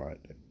Israel is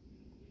blinded.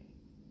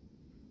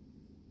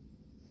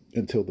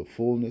 Until the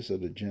fullness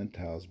of the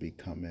Gentiles be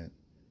come in.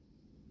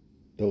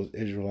 Those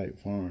Israelite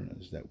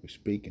foreigners that we're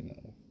speaking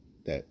of,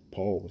 that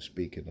Paul was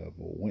speaking of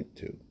or went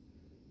to,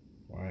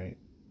 right?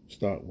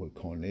 Start with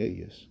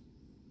Cornelius,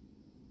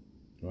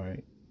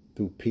 right?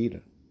 Through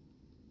Peter.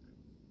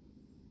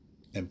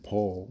 And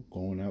Paul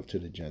going out to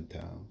the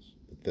Gentiles,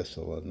 the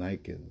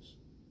Thessalonians,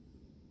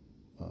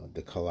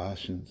 the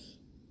Colossians,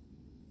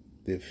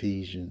 the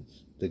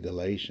Ephesians, the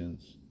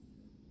Galatians.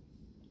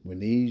 When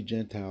these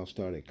Gentiles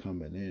started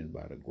coming in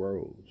by the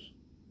groves,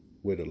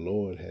 where the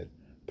Lord had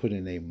put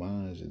in their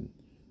minds and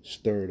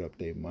stirred up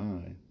their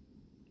mind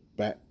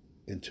back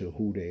into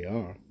who they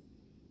are,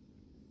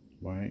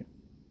 right?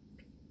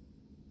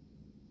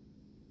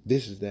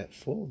 This is that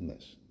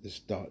fullness. It's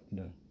starting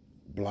to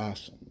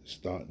blossom. It's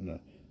starting to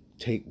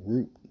take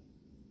root.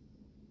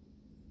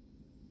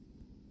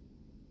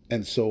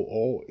 And so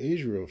all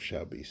Israel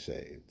shall be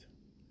saved,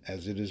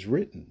 as it is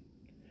written,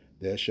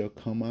 there shall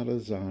come out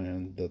of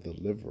Zion the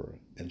deliverer,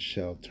 and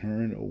shall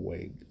turn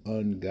away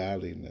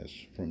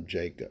ungodliness from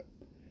Jacob.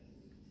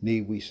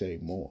 Need we say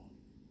more?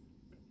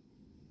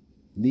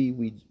 Need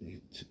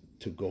we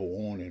to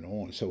go on and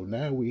on. So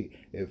now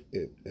if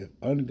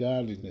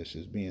ungodliness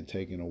is being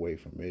taken away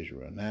from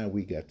Israel, now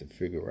we got to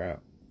figure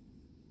out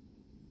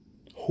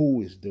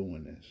who is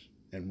doing this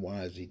and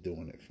why is he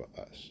doing it for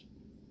us?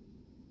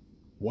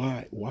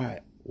 Why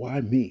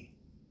me?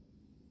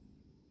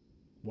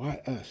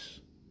 Why us?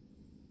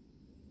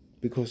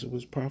 Because it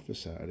was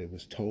prophesied, it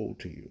was told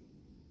to you.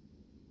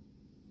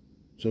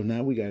 So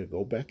now we got to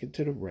go back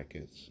into the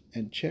records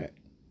and check,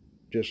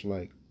 just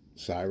like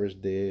Cyrus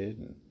did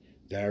and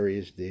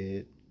Darius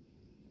did,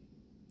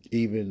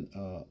 even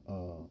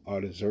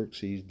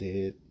Artaxerxes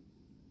did.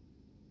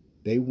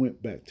 They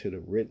went back to the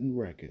written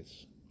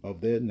records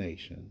of their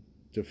nation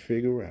to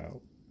figure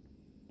out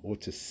or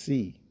to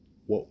see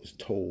what was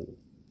told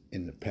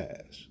in the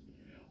past.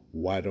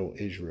 Why don't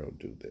Israel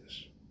do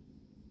this?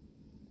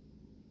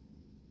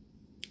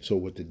 So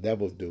what the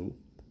devil do,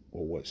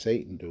 or what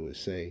Satan do, is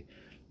say,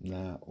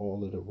 nah,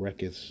 all of the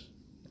records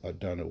are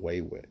done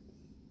away with.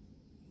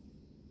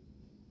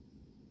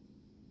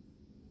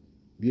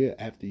 Yeah,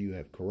 after you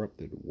have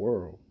corrupted the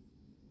world,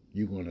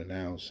 you're going to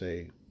now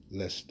say,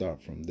 let's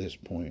start from this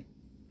point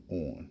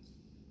on.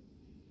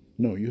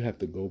 No, you have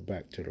to go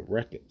back to the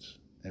records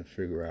and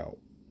figure out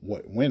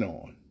what went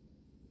on.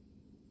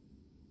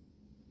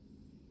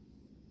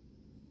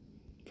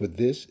 For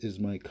this is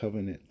my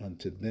covenant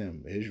unto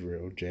them,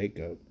 Israel,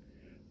 Jacob,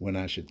 when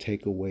I should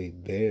take away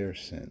their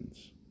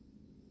sins.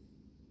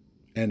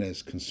 And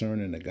as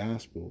concerning the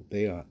gospel,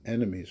 they are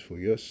enemies for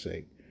your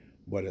sake.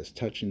 But as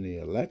touching the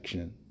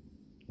election,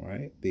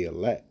 right, the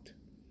elect,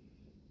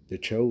 the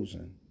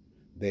chosen,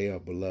 they are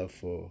beloved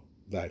for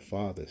thy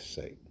father's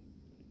sake.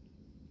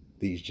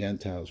 These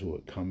Gentiles who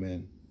had come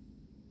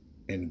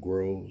in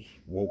groves,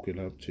 woken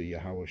up to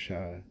Yahweh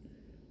Shai,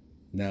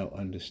 now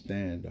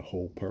understand the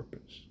whole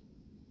purpose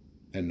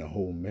and the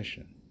whole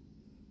mission.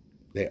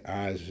 Their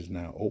eyes is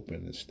now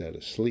open instead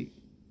of asleep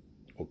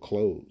or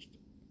closed.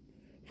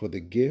 For the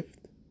gifts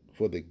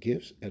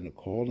and the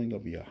calling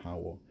of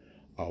Yahweh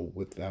are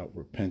without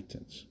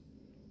repentance.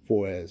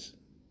 For as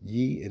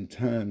ye in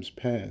times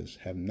past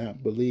have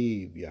not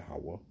believed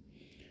Yahweh,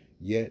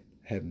 yet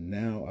have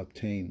now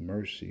obtained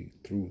mercy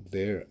through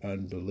their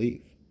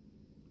unbelief.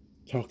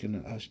 Talking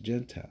to us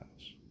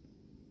Gentiles.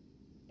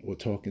 Or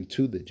talking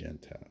to the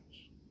Gentiles.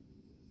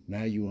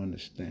 Now you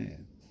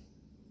understand.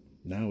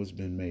 Now it's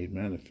been made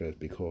manifest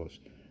because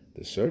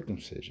the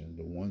circumcision,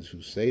 the ones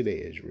who say they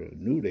Israel,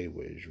 knew they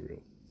were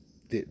Israel,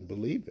 didn't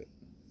believe it.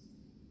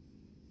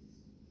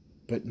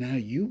 But now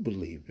you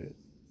believe it,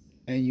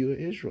 and you're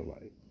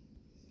Israelite.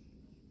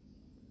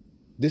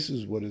 This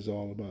is what it's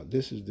all about.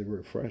 This is the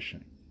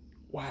refreshing.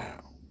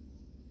 Wow.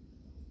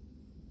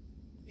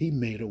 He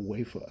made a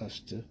way for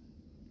us to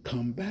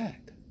come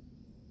back.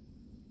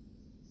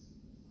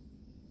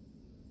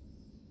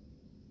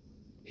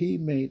 He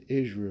made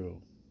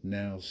Israel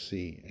now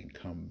see and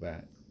come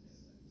back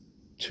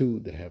to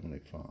the Heavenly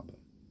Father,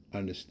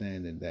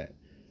 understanding that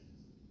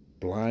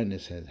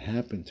blindness had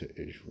happened to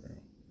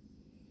Israel,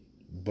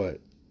 but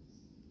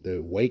the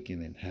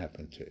awakening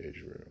happened to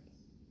Israel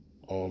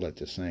all at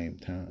the same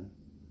time.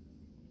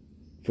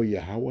 For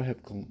Yahweh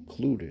have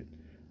concluded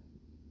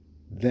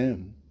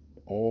them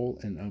all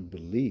in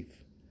unbelief,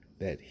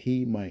 that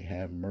he might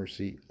have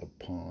mercy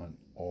upon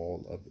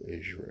all of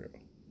Israel.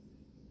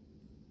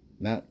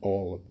 Not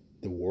all of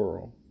the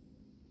world,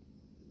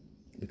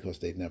 because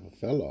they never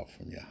fell off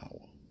from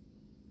Yahweh.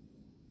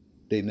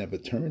 They never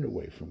turned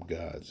away from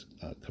God's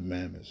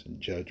commandments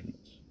and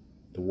judgments.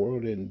 The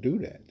world didn't do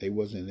that. They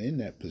wasn't in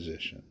that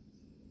position.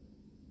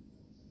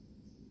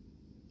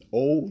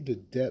 Oh, the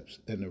depths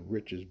and the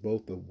riches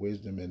both of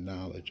wisdom and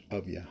knowledge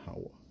of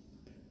Yahweh.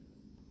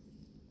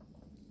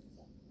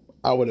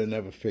 I would have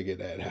never figured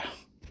that out.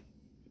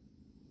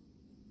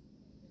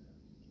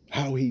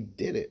 How he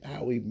did it,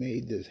 how he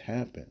made this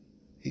happen.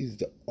 He's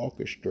the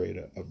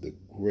orchestrator of the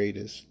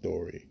greatest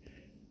story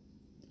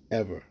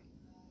ever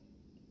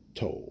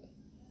told.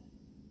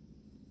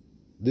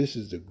 This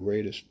is the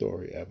greatest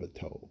story ever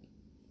told.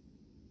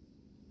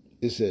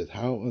 It says,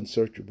 how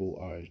unsearchable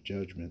are his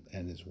judgments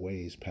and his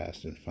ways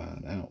past and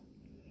found out.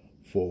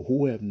 For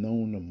who have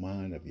known the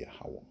mind of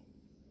Yahweh,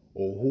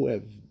 or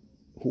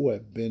who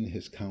have been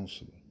his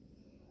counselor,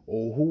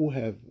 or who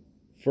have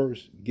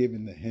first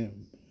given to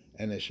him,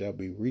 and it shall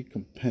be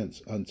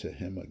recompense unto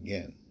him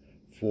again.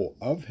 For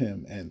of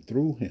him and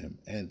through him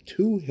and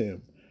to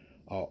him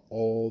are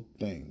all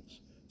things,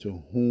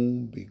 to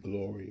whom be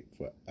glory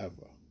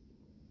forever.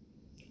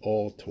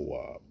 All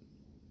Tawab,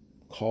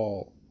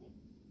 call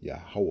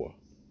Yahweh,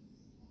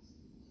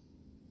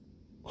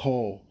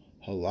 call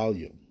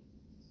Halalim,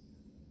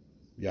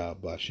 Yah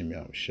Bashim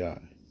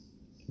Yahushai,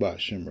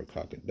 Bashim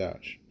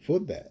Rakakadash. For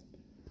that,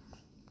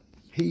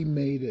 he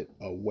made it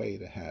a way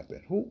to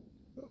happen. Who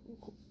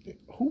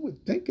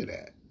would think of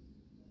that?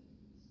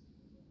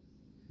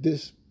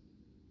 This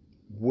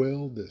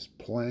will, this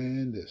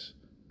plan, this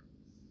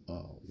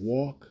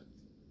walk,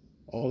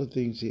 all the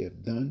things he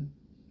have done,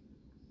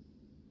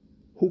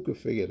 who could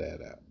figure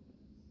that out?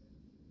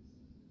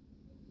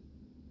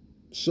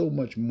 So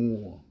much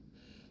more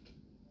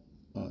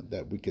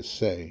that we could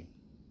say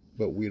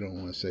but we don't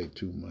want to say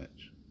too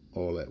much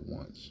all at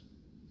once.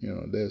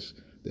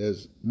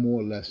 There's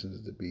more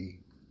lessons to be,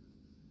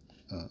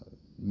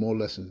 more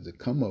lessons to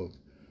come of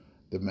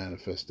the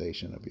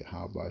manifestation of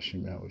Yahweh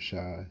Shem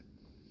Shai,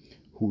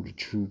 who the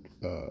true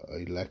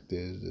elect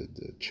is,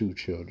 the true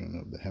children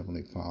of the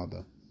Heavenly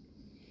Father.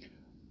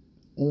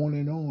 On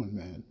and on,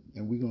 man.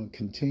 And we're going to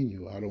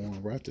continue. I don't want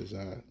to wrap this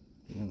out,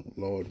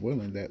 Lord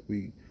willing, that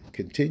we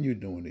continue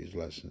doing these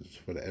lessons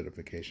for the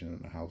edification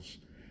of the house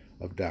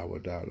of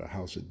Dawah, the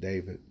house of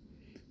David,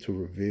 to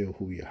reveal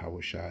who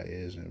Yahweh Shai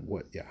is and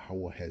what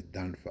Yahweh has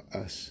done for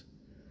us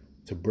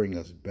to bring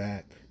us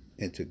back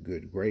into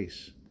good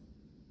grace,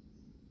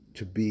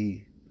 to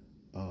be,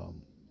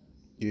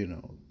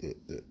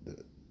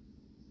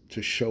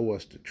 to show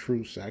us the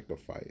true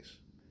sacrifice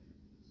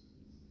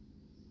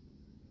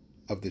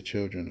of the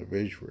children of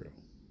Israel,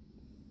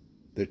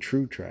 the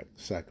true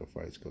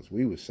sacrifice, because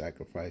we were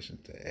sacrificing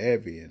to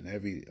every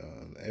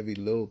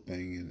little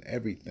thing and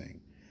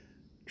everything,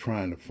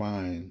 trying to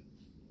find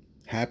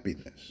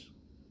happiness,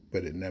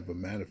 but it never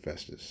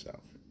manifests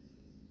itself.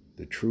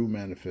 The true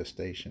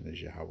manifestation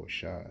is Yahweh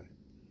Shai,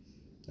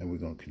 and we're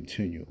going to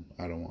continue.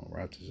 I don't want to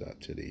wrap this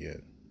out to the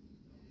end.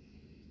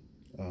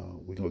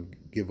 We're going to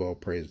give all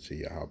praise to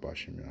Yahweh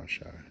Shem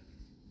Shai.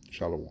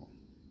 Shalom.